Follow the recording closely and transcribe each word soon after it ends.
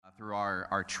through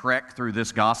our trek through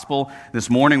this gospel. This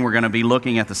morning we're going to be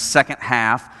looking at the second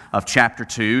half of chapter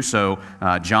 2. So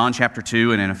John chapter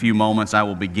 2, and in a few moments I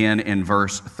will begin in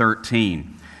verse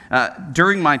 13.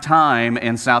 During my time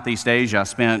in Southeast Asia, I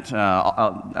spent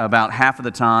about half of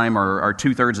the time or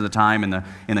two-thirds of the time in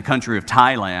the country of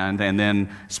Thailand, and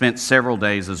then spent several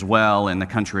days as well in the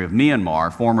country of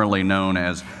Myanmar, formerly known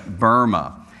as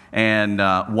Burma. And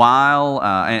while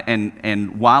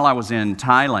I was in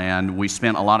Thailand, we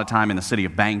spent a lot of time in the city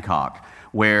of Bangkok,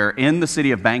 where in the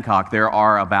city of Bangkok there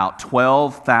are about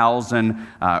 12,000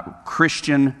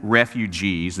 Christian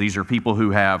refugees. These are people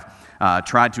who have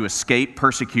tried to escape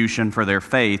persecution for their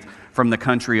faith from the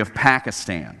country of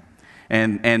Pakistan.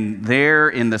 And there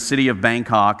in the city of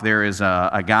Bangkok, there is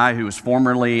a guy who was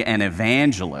formerly an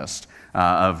evangelist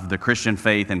of the Christian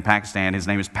faith in Pakistan. His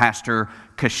name is Pastor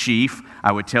Kashif.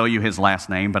 I would tell you his last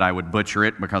name, but I would butcher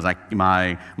it because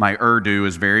my Urdu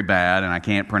is very bad and I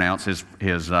can't pronounce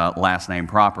his last name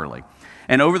properly.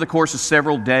 And over the course of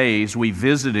several days, we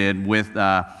visited with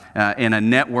in a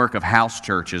network of house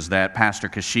churches that Pastor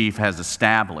Kashif has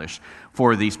established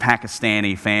for these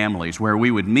Pakistani families, where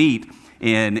we would meet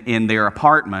in their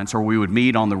apartments, or we would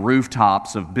meet on the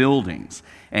rooftops of buildings.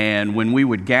 And when we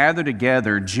would gather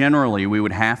together, generally we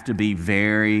would have to be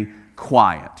very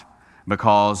quiet,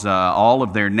 because all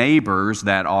of their neighbors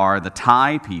that are the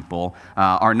Thai people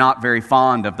are not very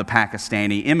fond of the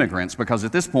Pakistani immigrants, because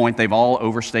at this point they've all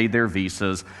overstayed their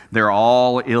visas, they're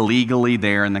all illegally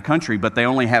there in the country, but they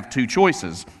only have two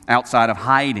choices outside of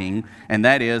hiding, and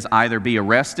that is either be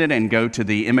arrested and go to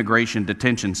the immigration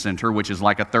detention center, which is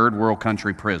like a third world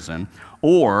country prison,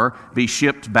 or be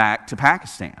shipped back to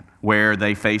Pakistan, where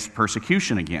they face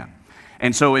persecution again.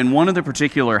 And so in one of the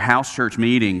particular house church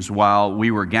meetings, while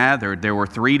we were gathered, there were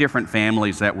three different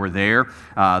families that were there.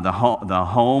 The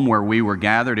home where we were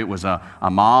gathered, it was a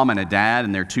mom and a dad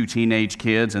and their two teenage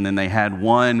kids, and then they had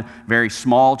one very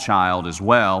small child as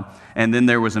well. And then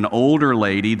there was an older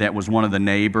lady that was one of the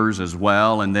neighbors as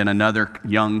well, and then another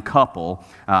young couple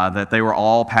that they were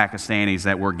all Pakistanis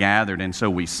that were gathered. And so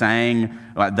we sang,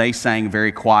 they sang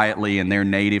very quietly in their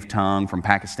native tongue from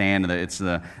Pakistan.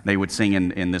 They would sing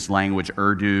in this language,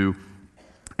 Urdu.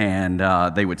 And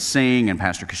they would sing, and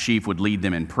Pastor Kashif would lead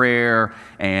them in prayer,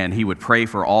 and he would pray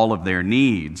for all of their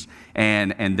needs.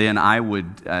 And then I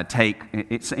would take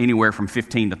it's anywhere from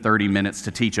 15 to 30 minutes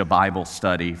to teach a Bible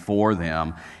study for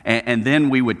them. And then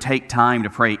we would take time to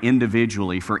pray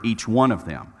individually for each one of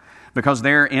them, because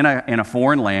they're in a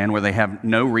foreign land where they have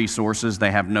no resources,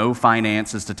 they have no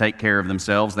finances to take care of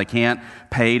themselves, they can't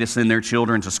pay to send their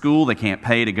children to school, they can't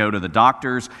pay to go to the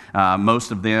doctors.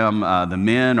 Most of them, the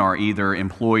men, are either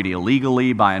employed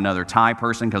illegally by another Thai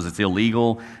person, because it's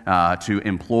illegal to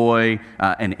employ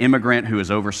an immigrant who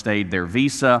has overstayed their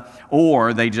visa,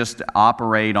 or they just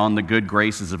operate on the good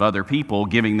graces of other people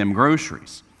giving them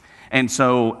groceries. And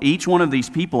so each one of these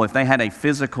people, if they had a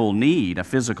physical need, a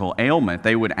physical ailment,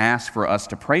 they would ask for us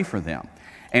to pray for them.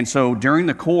 And so during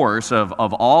the course of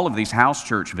all of these house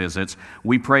church visits,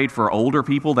 we prayed for older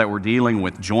people that were dealing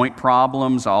with joint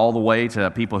problems, all the way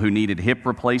to people who needed hip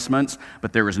replacements,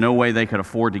 but there was no way they could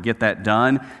afford to get that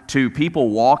done, to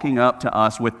people walking up to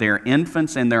us with their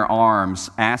infants in their arms,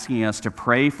 asking us to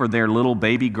pray for their little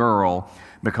baby girl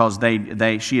because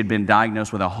she had been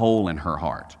diagnosed with a hole in her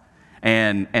heart.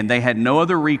 And they had no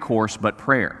other recourse but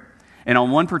prayer. And on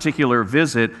one particular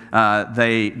visit,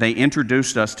 they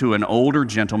introduced us to an older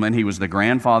gentleman. He was the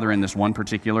grandfather in this one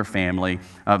particular family,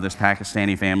 of this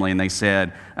Pakistani family, and they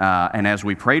said, and as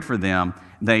we prayed for them,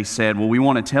 they said, well, we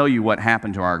want to tell you what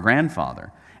happened to our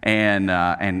grandfather. And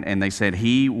they said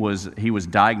he was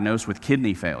diagnosed with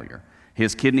kidney failure.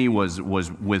 His kidney was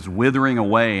withering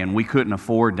away, and we couldn't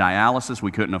afford dialysis.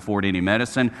 We couldn't afford any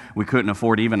medicine. We couldn't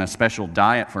afford even a special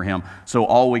diet for him. So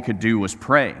all we could do was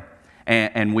pray.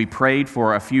 And we prayed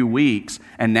for a few weeks,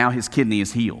 and now his kidney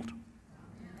is healed.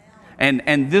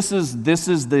 And this is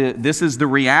the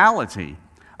reality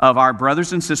of our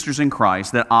brothers and sisters in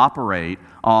Christ that operate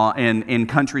in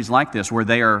countries like this, where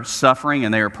they are suffering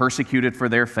and they are persecuted for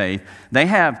their faith. They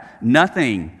have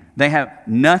nothing. They have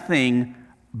nothing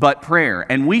but prayer.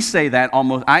 And we say that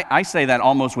almost, I say that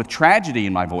almost with tragedy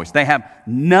in my voice. They have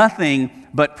nothing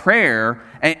but prayer,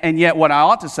 and yet what I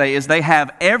ought to say is they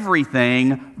have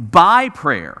everything by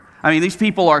prayer. I mean, these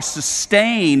people are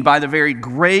sustained by the very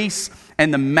grace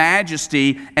and the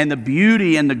majesty and the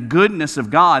beauty and the goodness of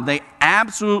God. They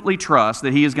absolutely trust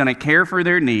that He is going to care for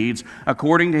their needs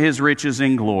according to His riches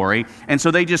in glory. And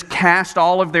so they just cast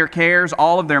all of their cares,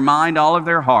 all of their mind, all of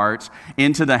their hearts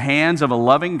into the hands of a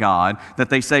loving God, that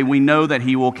they say, we know that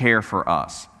He will care for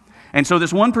us. And so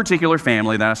this one particular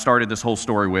family that I started this whole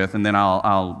story with, and then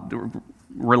I'll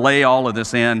relay all of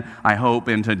this I hope,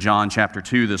 into John chapter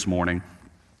 2 this morning,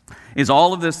 is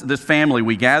all of this family.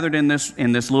 We gathered in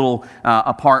this little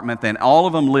apartment, and all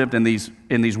of them lived in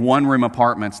these one-room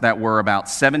apartments that were about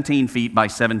 17 feet by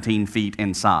 17 feet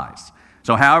in size.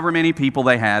 So however many people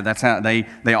they had, that's how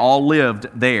they all lived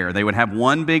there. They would have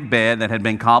one big bed that had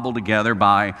been cobbled together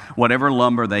by whatever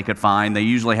lumber they could find. They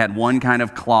usually had one kind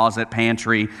of closet,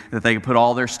 pantry that they could put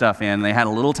all their stuff in. They had a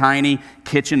little tiny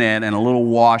kitchenette and a little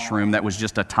washroom that was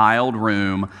just a tiled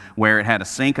room where it had a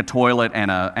sink, a toilet, and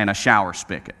a shower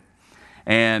spigot.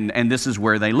 And this is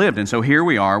where they lived. And so here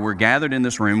we are. We're gathered in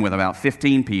this room with about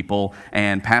 15 people,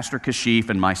 and Pastor Kashif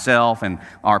and myself and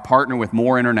our partner with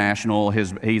More International.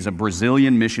 He's a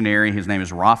Brazilian missionary. His name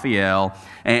is Rafael.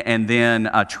 And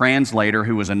then a translator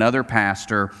who was another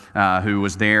pastor who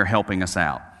was there helping us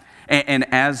out. And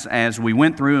as we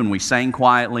went through and we sang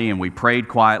quietly and we prayed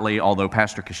quietly, although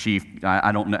Pastor Kashif,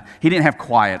 I don't know, he didn't have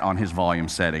quiet on his volume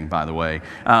setting, by the way.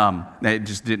 It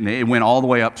just didn't. It went all the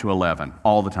way up to 11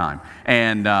 all the time.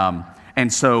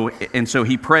 And so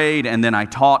he prayed, and then I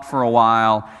taught for a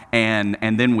while,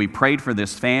 and then we prayed for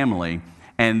this family.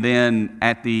 And then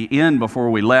at the end, before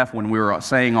we left, when we were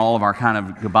saying all of our kind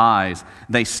of goodbyes,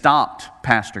 they stopped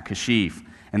Pastor Kashif.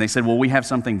 And they said, well, we have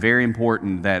something very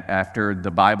important that after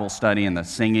the Bible study and the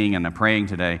singing and the praying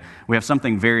today, we have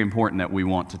something very important that we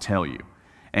want to tell you.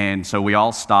 And so we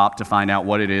all stopped to find out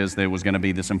what it is that was going to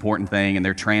be this important thing, and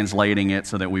they're translating it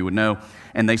so that we would know.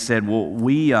 And they said, well,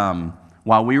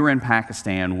 while we were in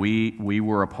Pakistan, we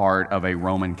were a part of a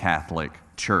Roman Catholic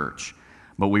church,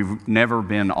 but we've never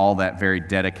been all that very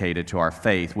dedicated to our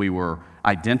faith. We were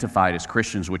identified as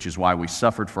Christians, which is why we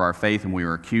suffered for our faith, and we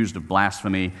were accused of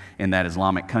blasphemy in that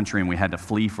Islamic country, and we had to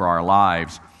flee for our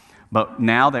lives. But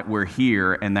now that we're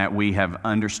here and that we have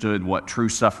understood what true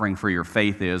suffering for your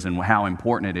faith is and how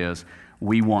important it is,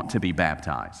 we want to be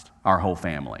baptized, our whole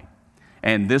family.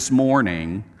 And this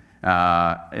morning,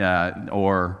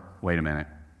 whatever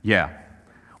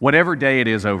day it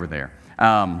is over there,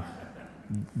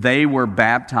 they were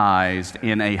baptized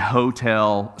in a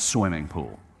hotel swimming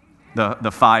pool.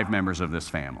 The 5 members of this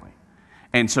family.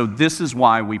 And so this is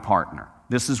why we partner.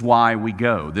 This is why we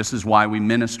go. This is why we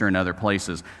minister in other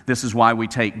places. This is why we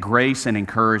take grace and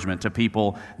encouragement to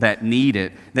people that need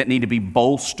it, that need to be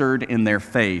bolstered in their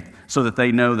faith so that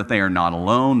they know that they are not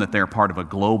alone, that they're part of a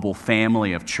global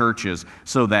family of churches,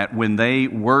 so that when they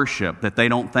worship, that they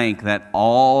don't think that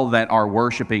all that are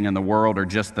worshiping in the world are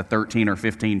just the 13 or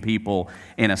 15 people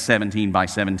in a 17 by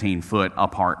 17 foot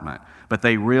apartment. But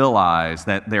they realize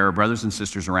that there are brothers and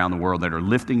sisters around the world that are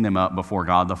lifting them up before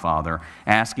God the Father,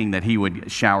 asking that He would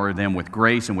shower them with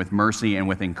grace and with mercy and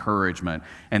with encouragement.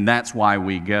 And that's why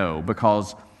we go,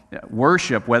 because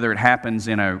worship, whether it happens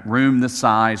in a room this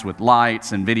size with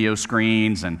lights and video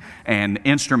screens and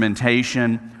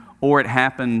instrumentation, or it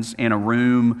happens in a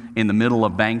room in the middle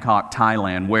of Bangkok,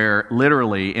 Thailand, where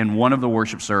literally in one of the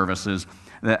worship services,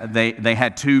 they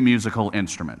had 2 musical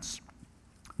instruments.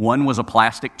 One was a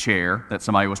plastic chair that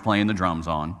somebody was playing the drums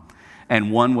on,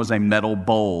 and one was a metal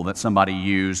bowl that somebody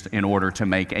used in order to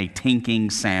make a tinking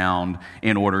sound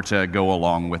in order to go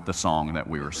along with the song that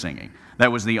we were singing.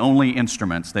 That was the only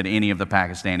instruments that any of the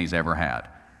Pakistanis ever had,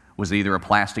 was either a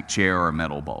plastic chair or a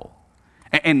metal bowl.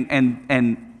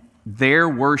 And their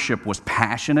worship was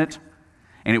passionate,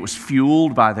 and it was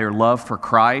fueled by their love for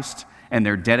Christ and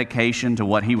their dedication to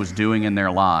what He was doing in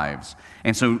their lives.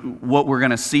 And so what we're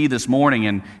going to see this morning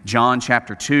in John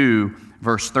chapter 2,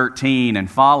 verse 13 and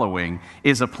following,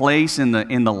 is a place in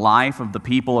the life of the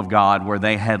people of God where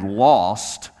they had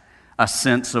lost a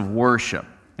sense of worship.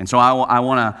 And so I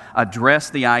want to address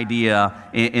the idea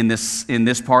in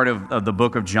this part of the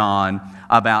book of John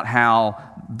about how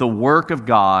the work of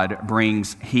God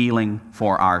brings healing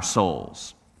for our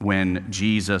souls when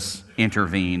Jesus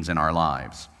intervenes in our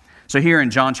lives. So here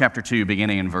in John chapter 2,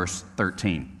 beginning in verse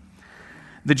 13.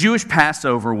 The Jewish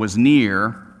Passover was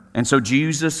near, and so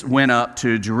Jesus went up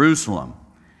to Jerusalem.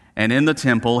 And in the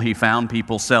temple, He found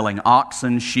people selling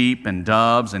oxen, sheep, and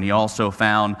doves, and He also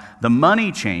found the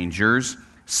money changers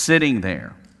sitting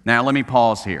there. Now, let me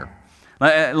pause here.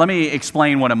 Let me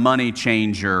explain what a money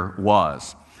changer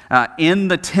was. in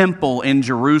the temple in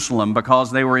Jerusalem,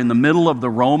 because they were in the middle of the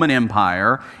Roman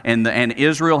Empire and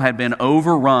Israel had been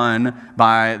overrun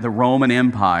by the Roman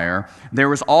Empire, there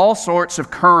was all sorts of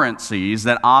currencies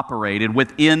that operated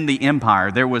within the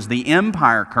empire. There was the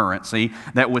empire currency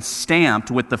that was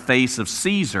stamped with the face of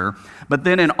Caesar, but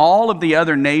then in all of the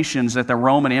other nations that the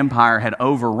Roman Empire had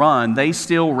overrun, they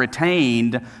still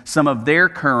retained some of their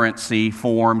currency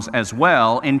forms as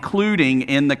well, including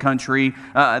in the country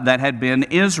that had been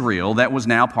Israel, that was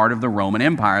now part of the Roman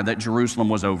Empire that Jerusalem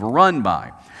was overrun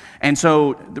by. And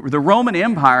so the Roman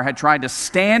Empire had tried to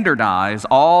standardize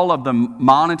all of the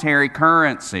monetary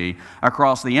currency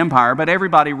across the empire, but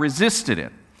everybody resisted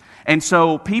it. And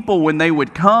so people, when they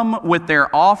would come with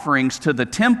their offerings to the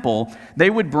temple, they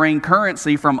would bring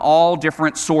currency from all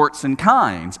different sorts and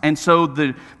kinds. And so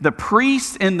the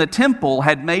priests in the temple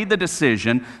had made the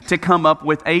decision to come up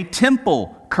with a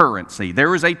temple currency. There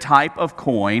was a type of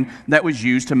coin that was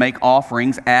used to make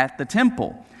offerings at the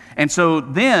temple. And so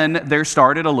then there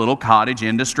started a little cottage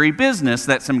industry business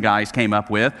that some guys came up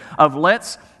with of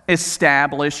let's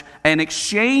establish an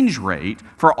exchange rate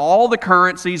for all the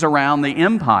currencies around the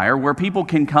empire where people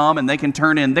can come and they can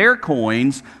turn in their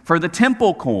coins for the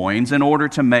temple coins in order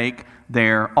to make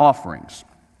their offerings.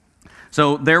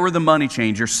 So there were the money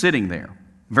changers sitting there.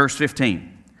 Verse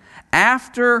 15.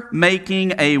 After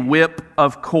making a whip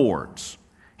of cords,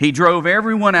 he drove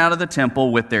everyone out of the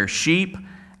temple with their sheep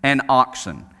and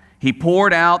oxen. He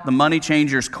poured out the money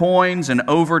changers' coins and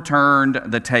overturned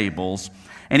the tables.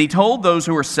 And he told those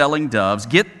who were selling doves,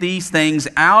 "Get these things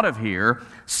out of here.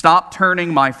 Stop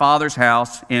turning my Father's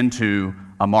house into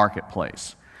a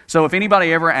marketplace." So if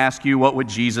anybody ever asks you what would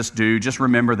Jesus do, just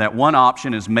remember that one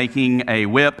option is making a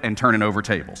whip and turning over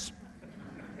tables.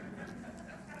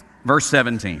 Verse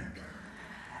 17.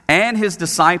 And his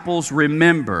disciples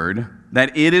remembered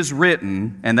that it is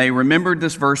written, and they remembered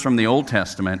this verse from the Old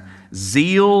Testament,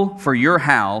 "Zeal for your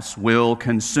house will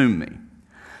consume me."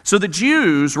 So the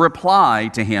Jews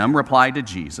replied to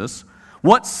Jesus,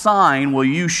 "What sign will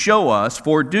you show us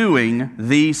for doing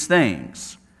these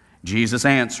things?" Jesus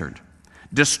answered,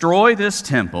 "Destroy this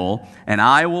temple, and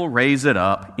I will raise it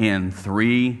up in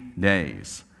 3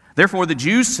 days." Therefore the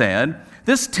Jews said,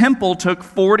 "This temple took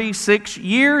 46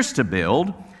 years to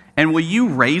build, and will you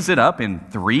raise it up in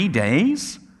 3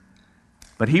 days?"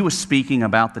 But he was speaking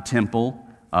about the temple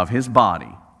of his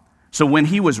body. So when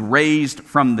he was raised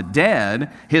from the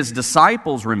dead, his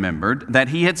disciples remembered that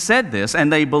he had said this,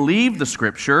 and they believed the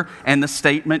scripture and the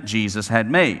statement Jesus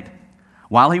had made.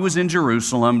 While he was in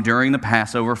Jerusalem during the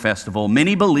Passover festival,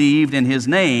 many believed in his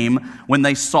name when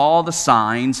they saw the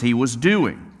signs he was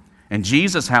doing. And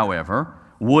Jesus, however,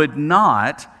 would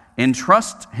not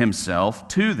entrust himself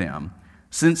to them,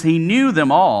 since he knew them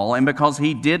all, and because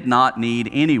he did not need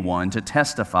anyone to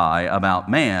testify about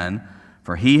man,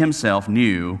 for he himself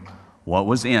knew what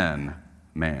was in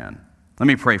man. Let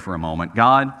me pray for a moment.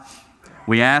 God,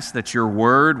 we ask that your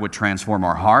word would transform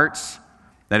our hearts,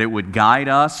 that it would guide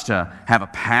us to have a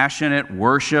passionate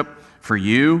worship for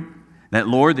you, that,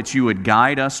 Lord, that you would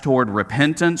guide us toward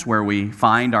repentance where we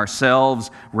find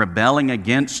ourselves rebelling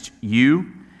against you,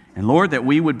 and, Lord, that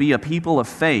we would be a people of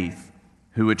faith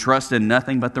who would trust in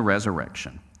nothing but the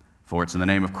resurrection. For it's in the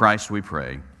name of Christ we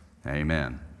pray.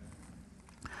 Amen.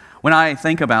 When I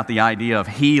think about the idea of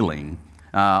healing,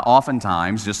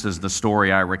 oftentimes, just as the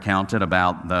story I recounted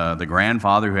about the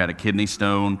grandfather who had a kidney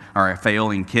stone or a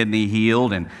failing kidney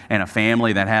healed, and a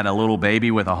family that had a little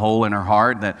baby with a hole in her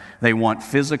heart, that they want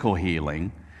physical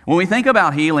healing. When we think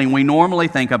about healing, we normally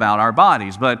think about our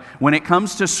bodies, but when it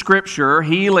comes to Scripture,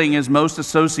 healing is most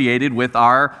associated with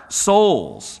our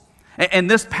souls.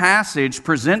 And this passage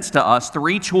presents to us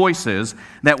 3 choices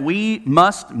that we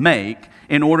must make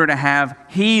in order to have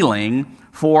healing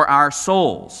for our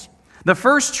souls. The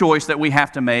first choice that we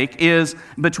have to make is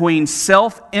between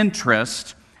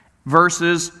self-interest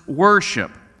versus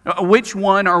worship. Which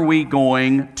one are we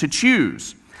going to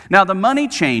choose? Now, the money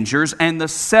changers and the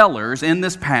sellers in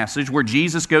this passage where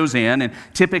Jesus goes in, and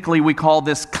typically we call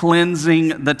this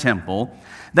cleansing the temple,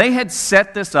 they had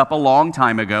set this up a long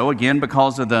time ago, again,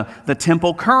 because of the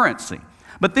temple currency.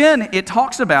 But then it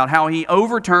talks about how he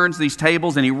overturns these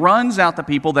tables and he runs out the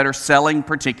people that are selling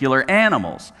particular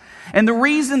animals. And the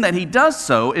reason that he does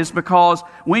so is because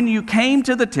when you came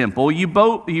to the temple, you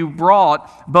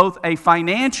brought both a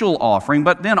financial offering,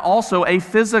 but then also a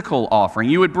physical offering.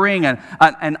 You would bring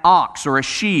an ox or a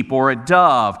sheep or a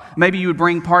dove. Maybe you would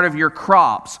bring part of your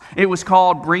crops. It was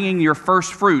called bringing your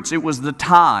first fruits. It was the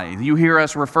tithe. You hear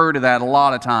us refer to that a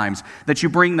lot of times, that you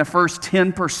bring the first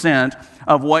 10%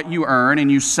 of what you earn and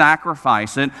you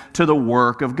sacrifice it to the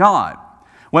work of God.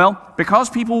 Well, because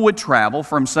people would travel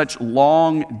from such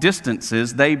long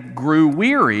distances, they grew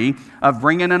weary of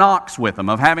bringing an ox with them,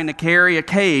 of having to carry a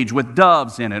cage with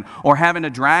doves in it, or having to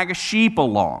drag a sheep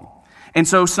along. And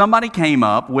so somebody came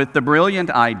up with the brilliant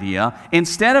idea,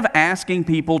 instead of asking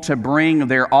people to bring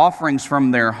their offerings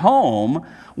from their home,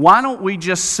 why don't we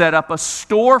just set up a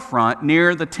storefront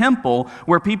near the temple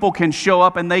where people can show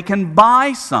up and they can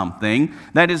buy something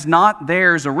that is not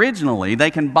theirs originally.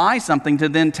 They can buy something to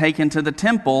then take into the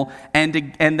temple and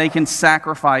they can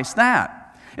sacrifice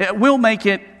that. We'll make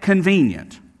it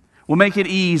convenient. We'll make it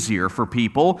easier for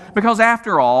people because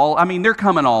after all, they're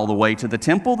coming all the way to the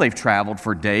temple. They've traveled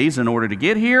for days in order to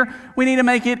get here. We need to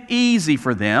make it easy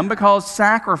for them because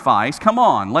sacrifice, come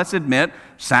on, let's admit,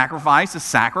 sacrifice is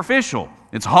sacrificial.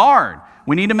 It's hard.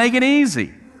 We need to make it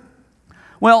easy.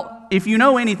 Well, if you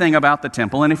know anything about the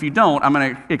temple, and if you don't, I'm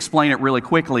going to explain it really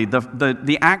quickly,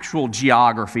 the actual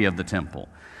geography of the temple.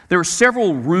 There are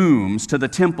several rooms to the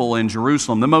temple in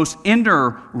Jerusalem. The most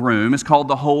inner room is called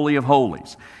the Holy of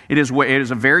Holies. It is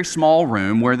a very small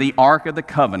room where the Ark of the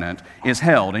Covenant is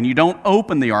held. And you don't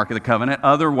open the Ark of the Covenant,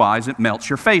 otherwise it melts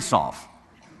your face off.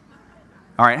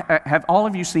 All right, have all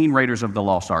of you seen Raiders of the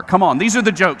Lost Ark? Come on, these are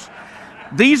the jokes.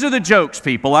 These are the jokes,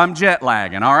 people. I'm jet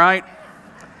lagging, all right?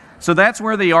 So that's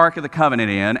where the Ark of the Covenant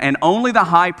is, and only the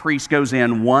high priest goes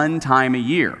in one time a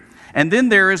year. And then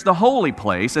there is the holy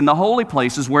place, and the holy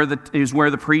place is where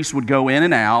the priest would go in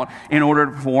and out in order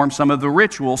to perform some of the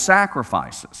ritual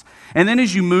sacrifices. And then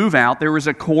as you move out, there was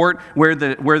a court where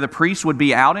the priests would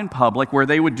be out in public, where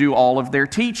they would do all of their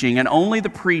teaching, and only the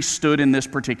priests stood in this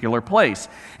particular place.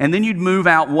 And then you'd move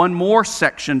out one more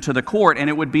section to the court, and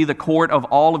it would be the court of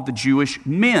all of the Jewish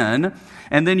men.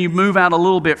 And then you move out a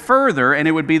little bit further, and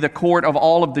it would be the court of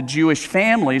all of the Jewish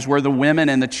families where the women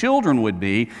and the children would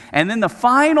be. And then the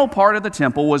final part of the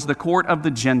temple was the court of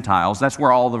the Gentiles. That's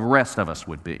where all the rest of us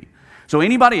would be. So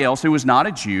anybody else who was not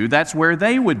a Jew, that's where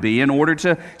they would be in order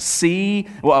to see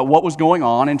what was going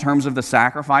on in terms of the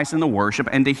sacrifice and the worship,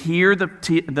 and to hear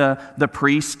the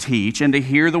priests teach and to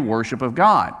hear the worship of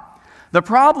God. The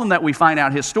problem that we find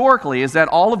out historically is that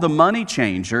all of the money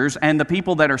changers and the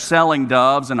people that are selling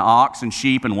doves and ox and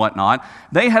sheep and whatnot,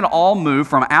 they had all moved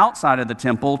from outside of the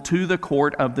temple to the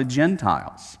court of the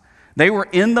Gentiles. They were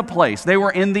in the place, they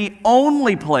were in the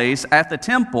only place at the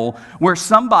temple where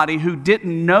somebody who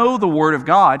didn't know the Word of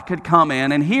God could come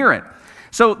in and hear it.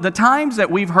 So the times that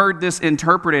we've heard this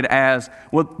interpreted as,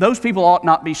 well, those people ought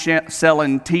not be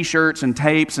selling T-shirts and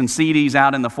tapes and CDs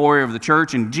out in the foyer of the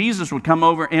church, and Jesus would come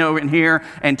over in here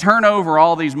and turn over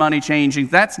all these money changings.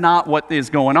 That's not what is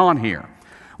going on here.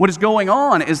 What is going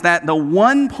on is that the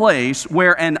one place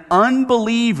where an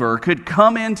unbeliever could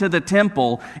come into the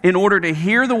temple in order to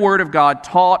hear the Word of God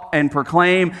taught and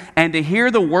proclaimed, and to hear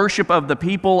the worship of the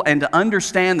people and to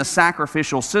understand the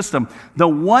sacrificial system, the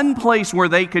one place where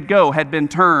they could go had been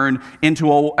turned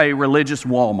into a religious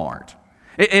Walmart.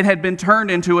 It had been turned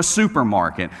into a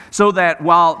supermarket, so that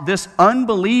while this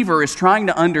unbeliever is trying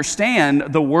to understand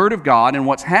the Word of God and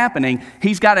what's happening,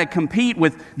 he's got to compete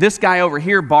with this guy over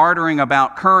here bartering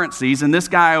about currencies and this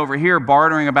guy over here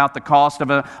bartering about the cost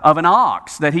of an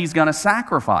ox that he's going to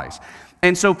sacrifice.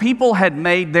 And so people had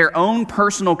made their own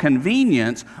personal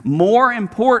convenience more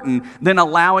important than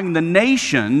allowing the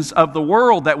nations of the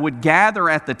world that would gather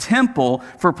at the temple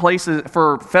for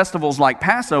festivals like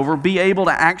Passover be able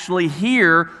to actually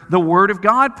hear the Word of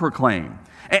God proclaimed.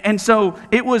 And so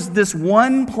it was this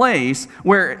one place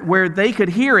where they could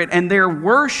hear it, and their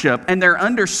worship and their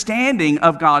understanding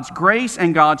of God's grace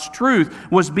and God's truth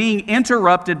was being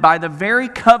interrupted by the very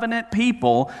covenant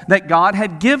people that God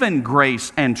had given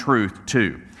grace and truth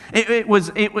to.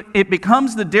 It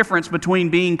becomes the difference between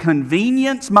being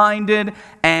convenience-minded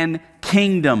and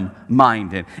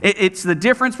kingdom-minded. It's the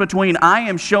difference between I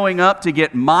am showing up to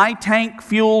get my tank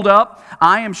fueled up,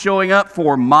 I am showing up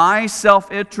for my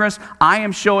self-interest, I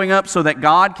am showing up so that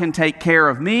God can take care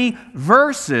of me,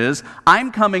 versus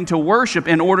I'm coming to worship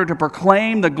in order to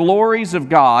proclaim the glories of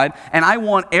God, and I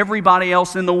want everybody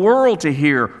else in the world to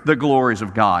hear the glories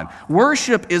of God.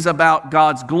 Worship is about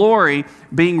God's glory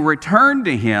being returned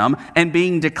to Him and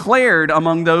being declared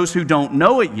among those who don't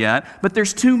know it yet, but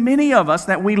there's too many of us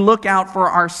that we look out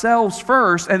for ourselves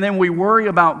first, and then we worry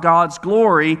about God's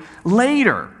glory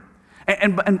later.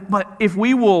 But if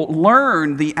we will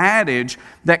learn the adage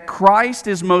that Christ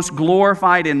is most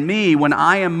glorified in me when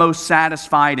I am most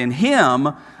satisfied in Him,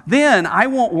 then I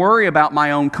won't worry about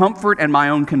my own comfort and my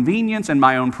own convenience and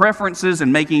my own preferences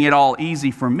and making it all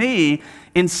easy for me.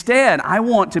 Instead, I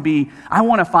want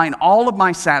to find all of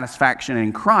my satisfaction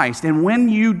in Christ. And when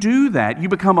you do that, you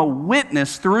become a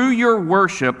witness through your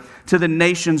worship to the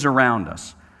nations around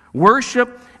us.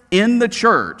 Worship in the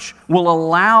church will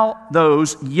allow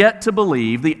those yet to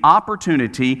believe the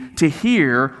opportunity to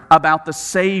hear about the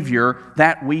Savior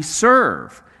that we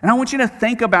serve. And I want you to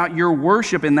think about your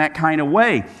worship in that kind of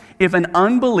way. If an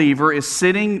unbeliever is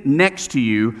sitting next to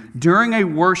you during a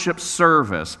worship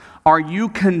service, are you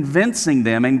convincing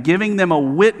them and giving them a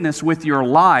witness with your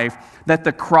life that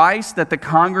the Christ that the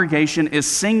congregation is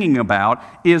singing about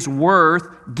is worth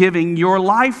giving your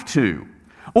life to?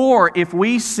 Or if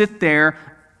we sit there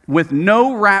with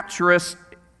no rapturous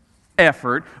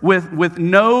effort, with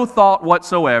no thought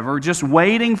whatsoever, just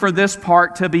waiting for this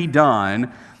part to be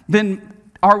done, then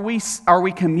are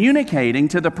we communicating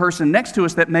to the person next to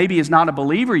us that maybe is not a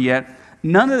believer yet,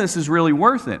 none of this is really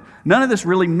worth it. None of this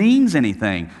really means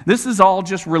anything. This is all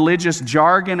just religious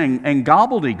jargon and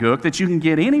gobbledygook that you can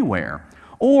get anywhere.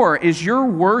 Or is your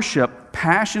worship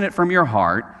passionate from your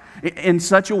heart in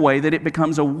such a way that it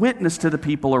becomes a witness to the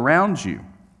people around you?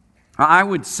 I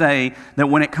would say that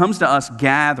when it comes to us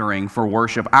gathering for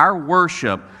worship, our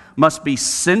worship must be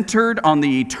centered on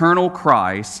the eternal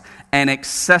Christ and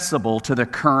accessible to the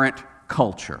current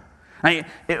culture.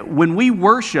 When we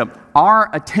worship, our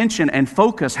attention and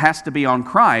focus has to be on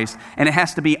Christ, and it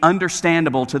has to be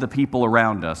understandable to the people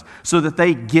around us so that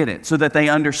they get it, so that they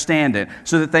understand it,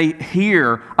 so that they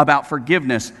hear about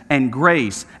forgiveness and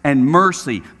grace and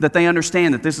mercy, that they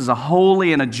understand that this is a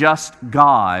holy and a just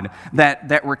God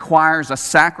that requires a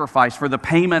sacrifice for the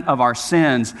payment of our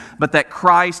sins, but that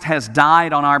Christ has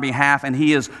died on our behalf and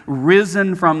He is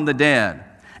risen from the dead.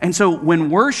 And so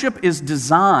when worship is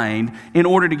designed in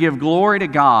order to give glory to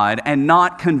God and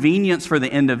not convenience for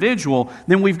the individual,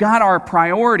 then we've got our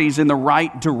priorities in the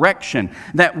right direction.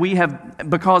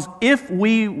 Because if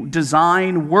we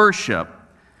design worship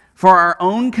for our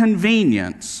own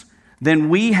convenience, then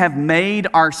we have made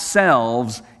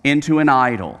ourselves into an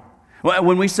idol.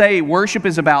 When we say worship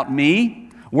is about me,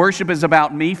 worship is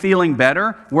about me feeling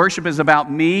better. Worship is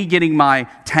about me getting my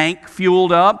tank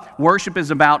fueled up. Worship is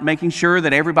about making sure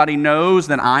that everybody knows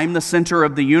that I'm the center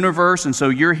of the universe, and so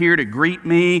you're here to greet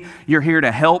me, you're here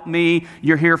to help me,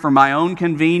 you're here for my own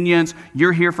convenience,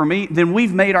 you're here for me. Then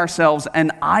we've made ourselves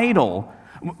an idol.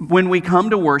 When we come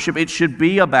to worship, it should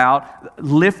be about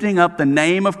lifting up the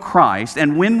name of Christ.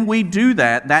 And when we do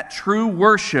that, that true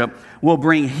worship will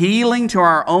bring healing to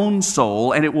our own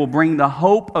soul, and it will bring the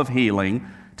hope of healing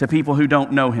to people who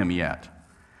don't know Him yet.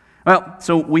 Well,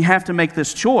 so we have to make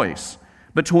this choice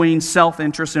between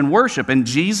self-interest and worship. And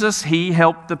Jesus, He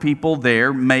helped the people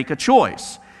there make a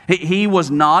choice. He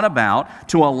was not about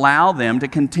to allow them to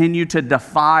continue to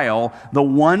defile the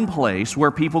one place where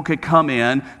people could come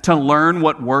in to learn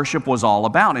what worship was all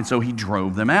about. And so He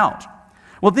drove them out.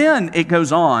 Well, then it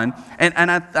goes on,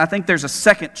 and I think there's a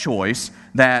second choice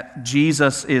that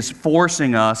Jesus is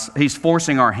forcing us, He's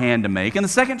forcing our hand to make. And the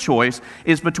second choice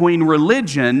is between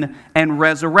religion and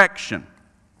resurrection.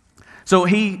 So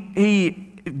He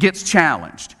gets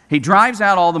challenged. He drives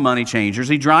out all the money changers.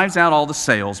 He drives out all the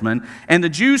salesmen. And the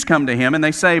Jews come to Him and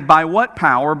they say, by what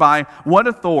power, by what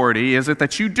authority is it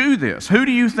that you do this? Who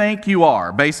do you think you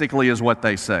are? Basically is what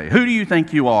they say. Who do you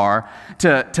think you are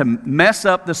to mess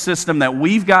up the system that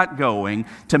we've got going,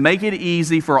 to make it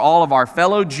easy for all of our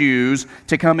fellow Jews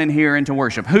to come in here and to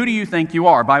worship? Who do you think you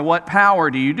are? By what power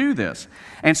do you do this?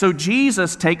 And so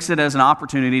Jesus takes it as an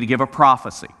opportunity to give a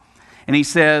prophecy. And he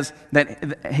says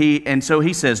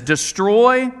he says,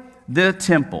 destroy the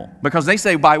temple. Because they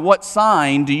say, by what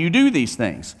sign do you do these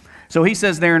things? So he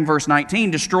says there in verse 19,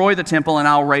 destroy the temple and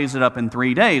I'll raise it up in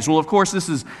 3 days. Well, of course, this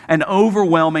is an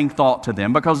overwhelming thought to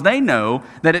them because they know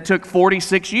that it took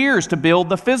 46 years to build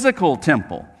the physical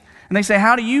temple. And they say,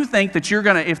 how do you think that you're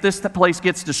going to, if this place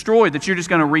gets destroyed, that you're just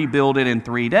going to rebuild it in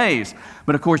 3 days?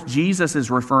 But of course, Jesus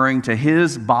is referring to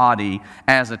His body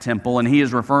as a temple, and He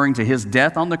is referring to His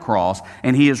death on the cross,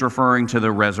 and He is referring to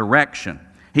the resurrection.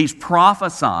 He's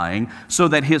prophesying so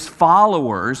that His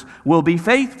followers will be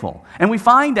faithful. And we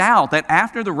find out that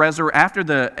after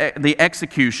the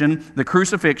execution, the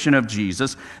crucifixion of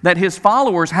Jesus, that His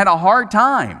followers had a hard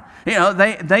time. You know,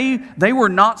 they were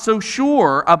not so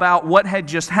sure about what had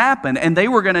just happened, and they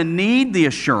were going to need the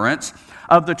assurance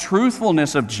of the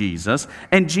truthfulness of Jesus.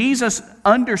 And Jesus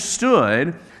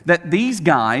understood that these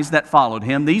guys that followed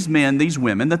Him, these men, these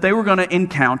women, that they were going to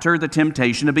encounter the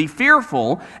temptation to be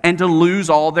fearful and to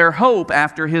lose all their hope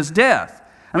after His death.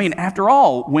 I mean, after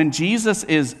all, when Jesus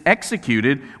is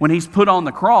executed, when He's put on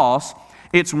the cross,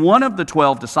 it's one of the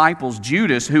 12 disciples,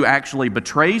 Judas, who actually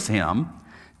betrays Him.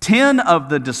 10 of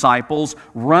the disciples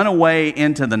run away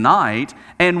into the night,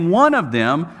 and one of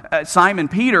them, Simon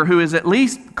Peter, who is at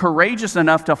least courageous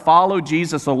enough to follow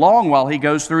Jesus along while He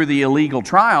goes through the illegal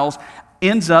trials,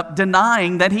 ends up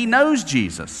denying that he knows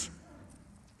Jesus.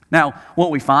 Now,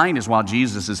 what we find is while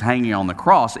Jesus is hanging on the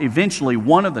cross, eventually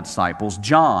one of the disciples,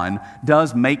 John,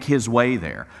 does make his way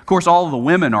there. Of course, all of the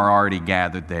women are already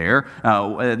gathered there.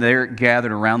 They're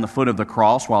gathered around the foot of the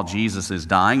cross while Jesus is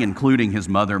dying, including his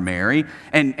mother Mary.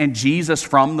 And Jesus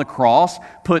from the cross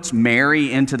puts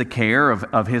Mary into the care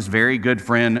of his very good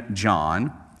friend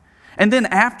John. And then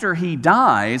after he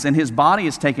dies and his body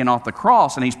is taken off the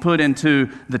cross and he's put into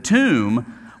the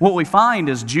tomb, what we find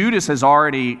is Judas has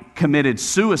already committed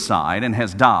suicide and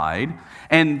has died,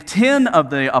 and 10 of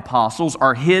the apostles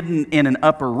are hidden in an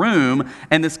upper room,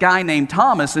 and this guy named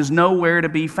Thomas is nowhere to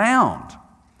be found.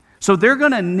 So they're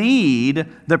going to need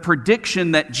the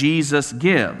prediction that Jesus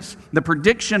gives. The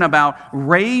prediction about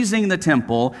raising the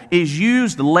temple is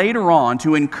used later on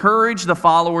to encourage the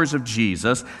followers of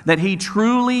Jesus that he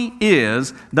truly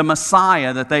is the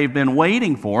Messiah that they've been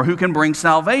waiting for, who can bring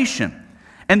salvation.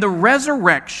 And the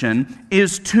resurrection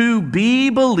is to be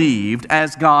believed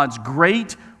as God's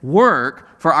great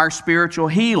work for our spiritual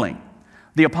healing.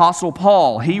 The Apostle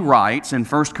Paul, he writes in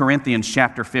 1 Corinthians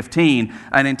chapter 15,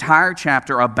 an entire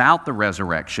chapter about the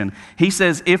resurrection. He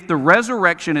says, if the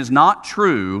resurrection is not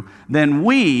true, then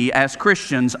we as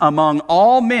Christians among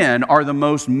all men are the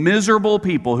most miserable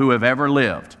people who have ever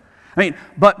lived.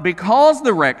 But because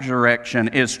the resurrection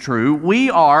is true, we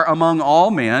are, among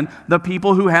all men, the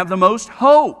people who have the most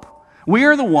hope. We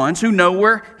are the ones who know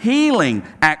where healing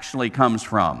actually comes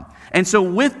from. And so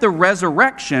with the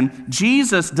resurrection,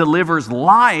 Jesus delivers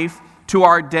life to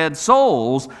our dead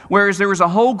souls, whereas there was a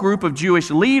whole group of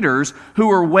Jewish leaders who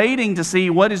were waiting to see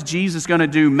what is Jesus going to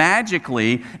do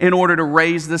magically in order to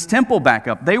raise this temple back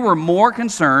up. They were more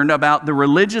concerned about the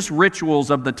religious rituals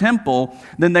of the temple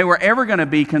than they were ever going to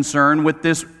be concerned with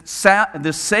this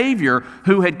Savior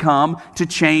who had come to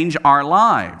change our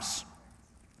lives.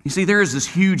 You see, there is this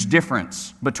huge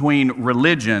difference between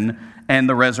religion and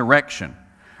the resurrection.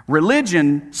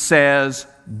 Religion says,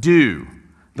 do.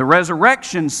 The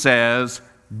resurrection says,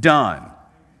 done.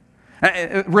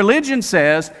 Religion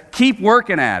says, keep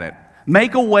working at it.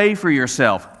 Make a way for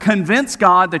yourself. Convince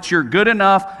God that you're good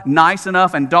enough, nice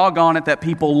enough, and doggone it that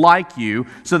people like you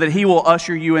so that He will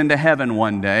usher you into heaven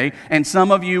one day. And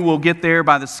some of you will get there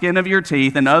by the skin of your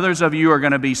teeth, and others of you are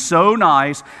going to be so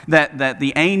nice that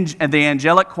the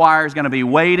angelic choir is going to be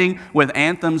waiting with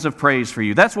anthems of praise for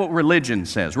you. That's what religion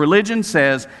says. Religion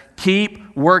says,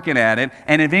 keep working at it,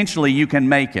 and eventually you can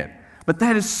make it. But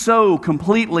that is so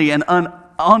completely and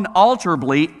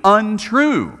unalterably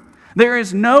untrue. There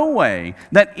is no way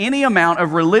that any amount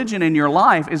of religion in your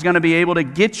life is going to be able to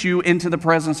get you into the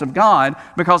presence of God,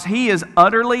 because He is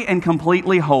utterly and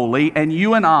completely holy, and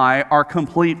you and I are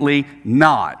completely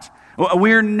not.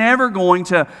 We're never going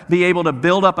to be able to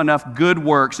build up enough good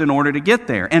works in order to get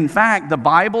there. In fact, the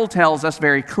Bible tells us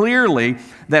very clearly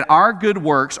that our good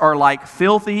works are like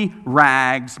filthy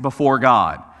rags before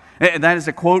God. That is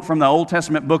a quote from the Old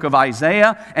Testament book of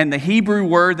Isaiah, and the Hebrew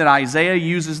word that Isaiah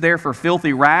uses there for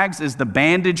filthy rags is the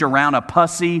bandage around a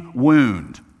pussy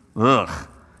wound. Ugh,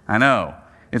 I know,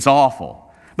 it's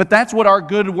awful. But that's what our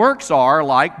good works are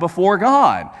like before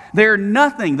God. They're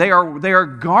nothing, they are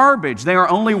garbage, they are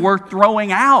only worth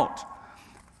throwing out.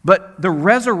 But the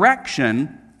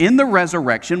resurrection, in the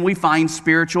resurrection, we find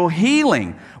spiritual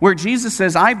healing, where Jesus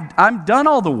says, I've done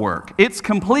all the work, it's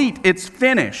complete, it's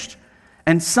finished.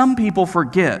 And some people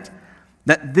forget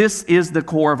that this is the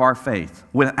core of our faith.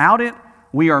 Without it,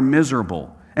 we are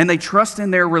miserable. And they trust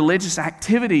in their religious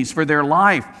activities for their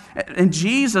life. And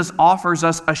Jesus offers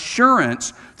us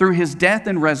assurance through His death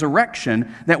and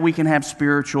resurrection that we can have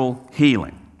spiritual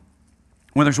healing.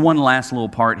 Well, there's one last little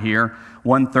part here,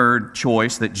 one third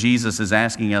choice that Jesus is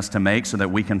asking us to make so that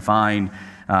we can find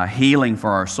healing for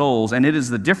our souls. And it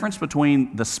is the difference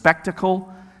between the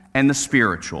spectacle and the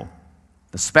spiritual.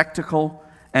 The spectacle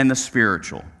and the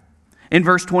spiritual. In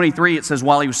verse 23, it says,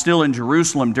 while He was still in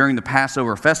Jerusalem during the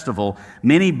Passover festival,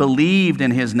 many believed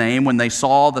in His name when they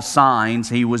saw the signs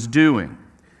He was doing.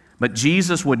 But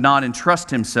Jesus would not entrust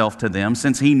Himself to them,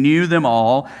 since He knew them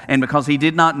all, and because He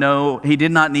did not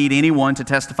need anyone to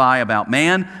testify about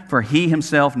man, for He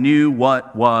Himself knew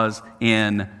what was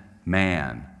in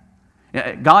man.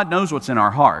 God knows what's in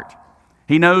our heart.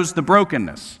 He knows the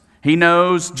brokenness. He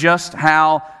knows just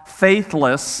how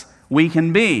faithless we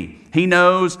can be. He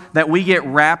knows that we get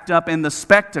wrapped up in the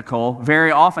spectacle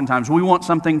very oftentimes. We want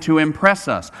something to impress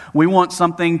us. We want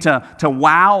something to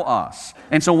wow us.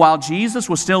 And so while Jesus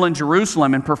was still in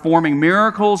Jerusalem and performing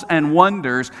miracles and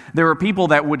wonders, there were people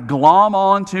that would glom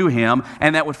on to him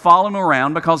and that would follow him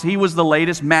around because he was the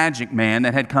latest magic man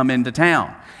that had come into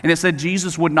town. And it said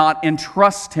Jesus would not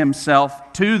entrust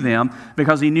himself to them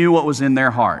because he knew what was in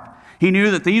their heart. He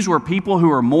knew that these were people who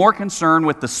were more concerned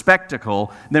with the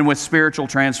spectacle than with spiritual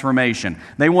transformation.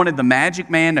 They wanted the magic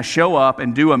man to show up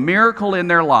and do a miracle in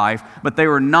their life, but they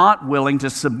were not willing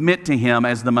to submit to him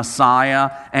as the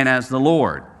Messiah and as the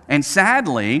Lord. And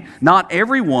sadly, not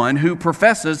everyone who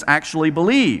professes actually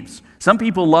believes. Some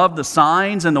people love the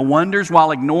signs and the wonders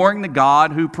while ignoring the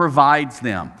God who provides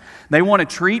them. They want to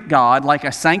treat God like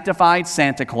a sanctified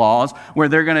Santa Claus where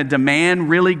they're going to demand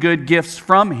really good gifts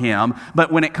from him,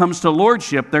 but when it comes to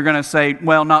lordship, they're going to say,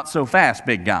 well, not so fast,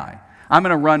 big guy. I'm going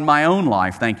to run my own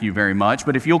life, thank you very much,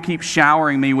 but if you'll keep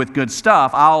showering me with good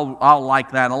stuff, I'll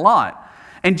like that a lot.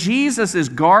 And Jesus is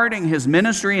guarding his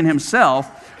ministry and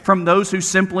himself from those who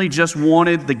simply just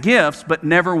wanted the gifts but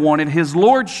never wanted his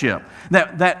lordship.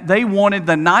 That they wanted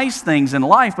the nice things in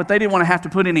life, but they didn't want to have to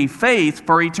put any faith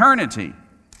for eternity.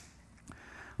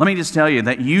 Let me just tell you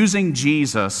that using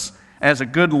Jesus as a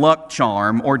good luck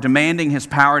charm or demanding his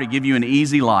power to give you an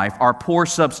easy life are poor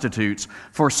substitutes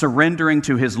for surrendering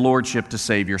to his lordship to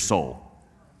save your soul.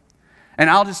 And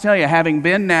I'll just tell you, having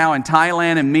been now in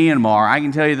Thailand and Myanmar, I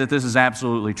can tell you that this is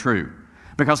absolutely true.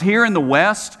 Because here in the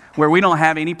West, where we don't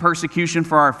have any persecution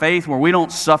for our faith, where we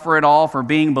don't suffer at all for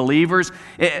being believers,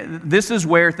 this is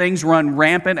where things run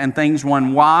rampant and things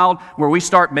run wild, where we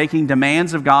start making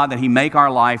demands of God that he make our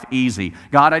life easy.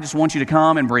 God, I just want you to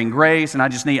come and bring grace, and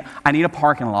I need a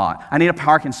parking lot. I need a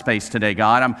parking space today,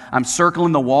 God. I'm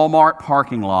circling the Walmart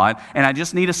parking lot, and I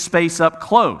just need a space up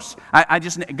close.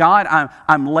 God,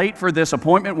 I'm late for this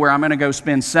appointment where I'm going to go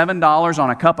spend $7 on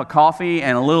a cup of coffee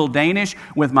and a little Danish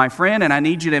with my friend, and I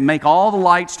need you to make all the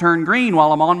lights turn green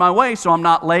while I'm on my way so I'm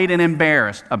not late and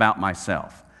embarrassed about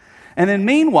myself. And then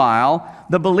meanwhile,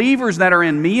 the believers that are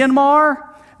in Myanmar,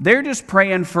 they're just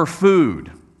praying for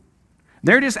food.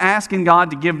 They're just asking God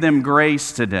to give them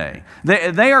grace today.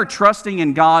 They are trusting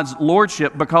in God's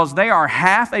lordship because they are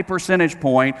half a percentage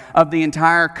point of the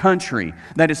entire country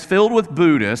that is filled with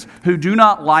Buddhists who do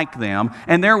not like them,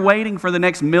 and they're waiting for the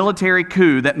next military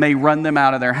coup that may run them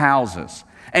out of their houses.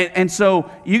 And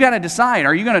so you got to decide: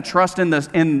 are you going to trust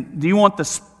do you want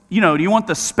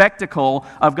the spectacle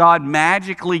of God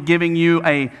magically giving you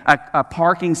a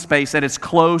parking space that is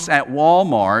close at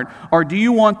Walmart, or do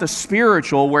you want the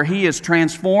spiritual where he is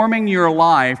transforming your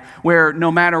life, where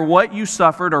no matter what you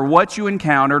suffered or what you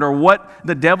encountered or what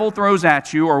the devil throws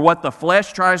at you or what the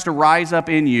flesh tries to rise up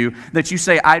in you, that you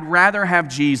say, I'd rather have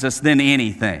Jesus than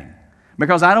anything?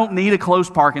 Because I don't need a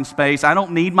close parking space. I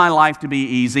don't need my life to be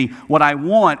easy. What I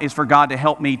want is for God to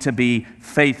help me to be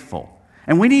faithful.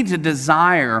 And we need to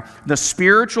desire the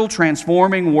spiritual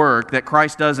transforming work that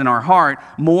Christ does in our heart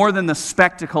more than the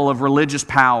spectacle of religious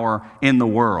power in the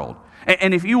world.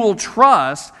 And if you will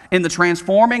trust in the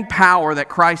transforming power that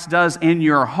Christ does in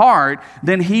your heart,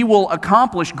 then he will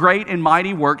accomplish great and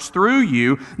mighty works through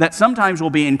you that sometimes will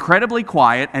be incredibly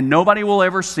quiet and nobody will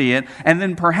ever see it. And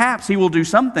then perhaps he will do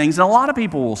some things that a lot of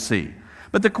people will see.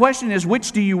 But the question is,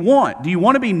 which do you want? Do you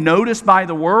want to be noticed by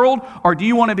the world, or do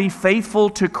you want to be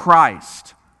faithful to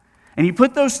Christ? And you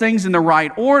put those things in the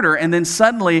right order, and then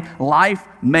suddenly life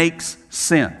makes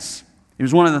sense. It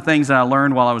was one of the things that I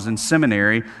learned while I was in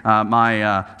seminary.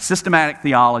 My systematic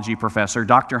theology professor,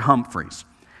 Dr. Humphreys.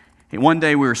 One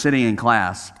day we were sitting in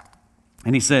class,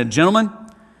 and he said, gentlemen,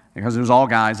 because it was all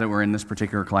guys that were in this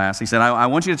particular class, he said, I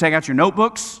want you to take out your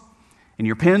notebooks and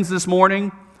your pens this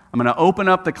morning. I'm going to open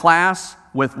up the class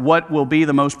with what will be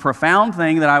the most profound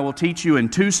thing that I will teach you in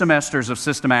 2 semesters of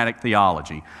systematic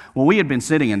theology. Well, we had been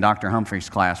sitting in Dr. Humphrey's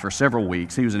class for several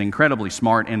weeks. He was an incredibly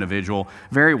smart individual,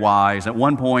 very wise. At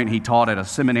one point, he taught at a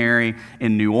seminary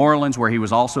in New Orleans, where he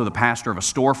was also the pastor of a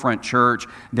storefront church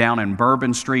down in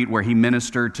Bourbon Street, where he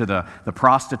ministered to the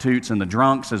prostitutes and the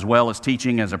drunks, as well as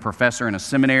teaching as a professor in a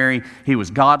seminary. He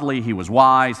was godly, he was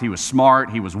wise, he was smart,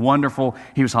 he was wonderful,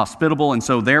 he was hospitable, and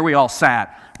so there we all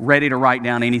sat, ready to write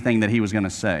down anything that he was going to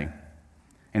say.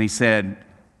 And he said,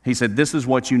 this is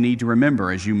what you need to remember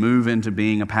as you move into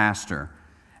being a pastor,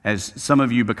 as some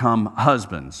of you become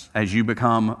husbands, as you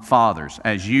become fathers,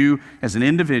 as you, as an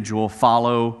individual,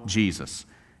 follow Jesus.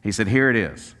 He said, here it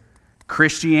is.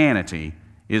 Christianity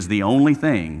is the only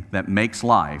thing that makes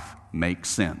life make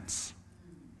sense.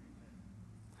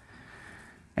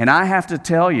 And I have to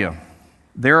tell you,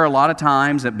 there are a lot of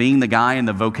times that being the guy in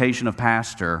the vocation of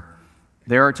pastor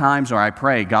There are times where I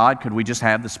pray, God, could we just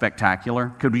have the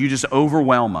spectacular? Could you just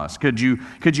overwhelm us? Could you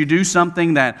do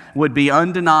something that would be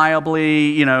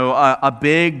undeniably, a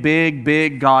big, big,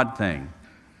 big God thing?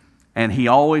 And he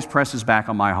always presses back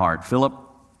on my heart, Philip,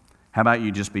 how about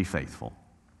you just be faithful?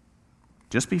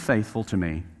 Just be faithful to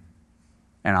me,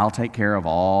 and I'll take care of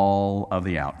all of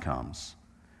the outcomes.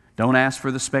 Don't ask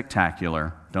for the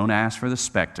spectacular. Don't ask for the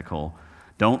spectacle.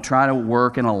 Don't try to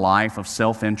work in a life of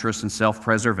self-interest and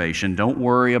self-preservation. Don't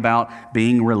worry about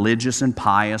being religious and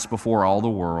pious before all the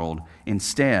world.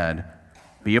 Instead,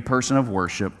 be a person of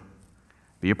worship,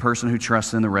 be a person who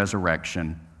trusts in the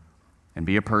resurrection, and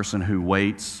be a person who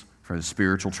waits for the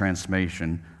spiritual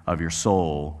transformation of your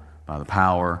soul by the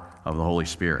power of the Holy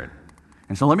Spirit.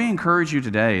 And so let me encourage you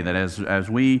today that as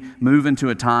we move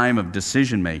into a time of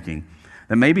decision-making,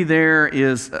 that maybe there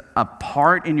is a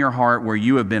part in your heart where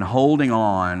you have been holding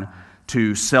on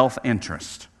to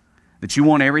self-interest, that you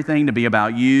want everything to be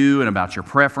about you and about your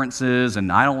preferences,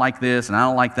 and I don't like this, and I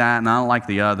don't like that, and I don't like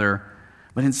the other.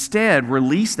 But instead,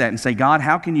 release that and say, God,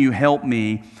 how can you help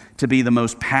me to be the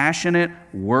most passionate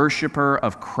worshiper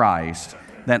of Christ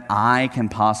that I can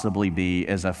possibly be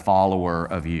as a follower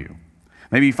of you?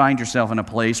 Maybe you find yourself in a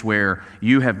place where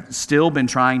you have still been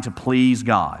trying to please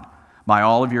God by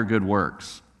all of your good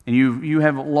works. And you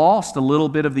have lost a little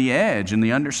bit of the edge and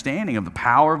the understanding of the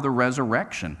power of the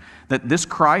resurrection. That this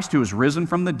Christ who is risen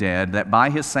from the dead, that by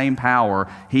his same power,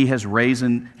 he has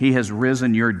risen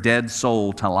your dead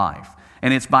soul to life.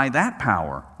 And it's by that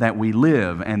power that we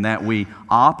live and that we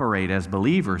operate as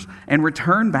believers and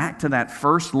return back to that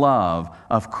first love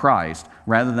of Christ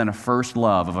rather than a first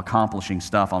love of accomplishing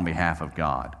stuff on behalf of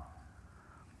God.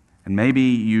 And maybe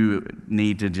you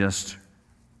need to just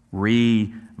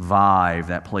revive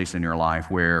that place in your life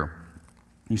where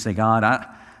you say, God,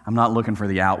 I'm not looking for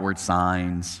the outward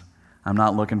signs. I'm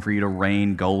not looking for you to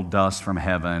rain gold dust from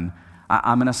heaven.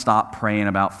 I'm going to stop praying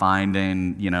about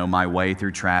finding, my way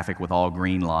through traffic with all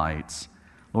green lights.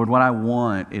 Lord, what I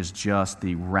want is just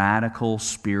the radical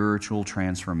spiritual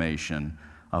transformation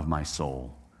of my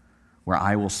soul, where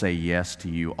I will say yes to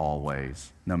you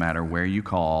always, no matter where you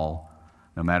call,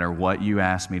 no matter what you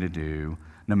ask me to do,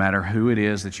 no matter who it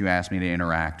is that you ask me to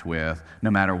interact with,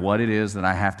 no matter what it is that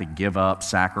I have to give up,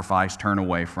 sacrifice, turn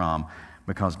away from,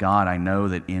 because God, I know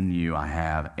that in you I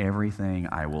have everything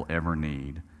I will ever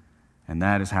need. And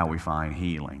that is how we find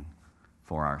healing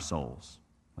for our souls.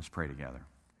 Let's pray together.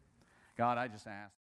 God, I just ask.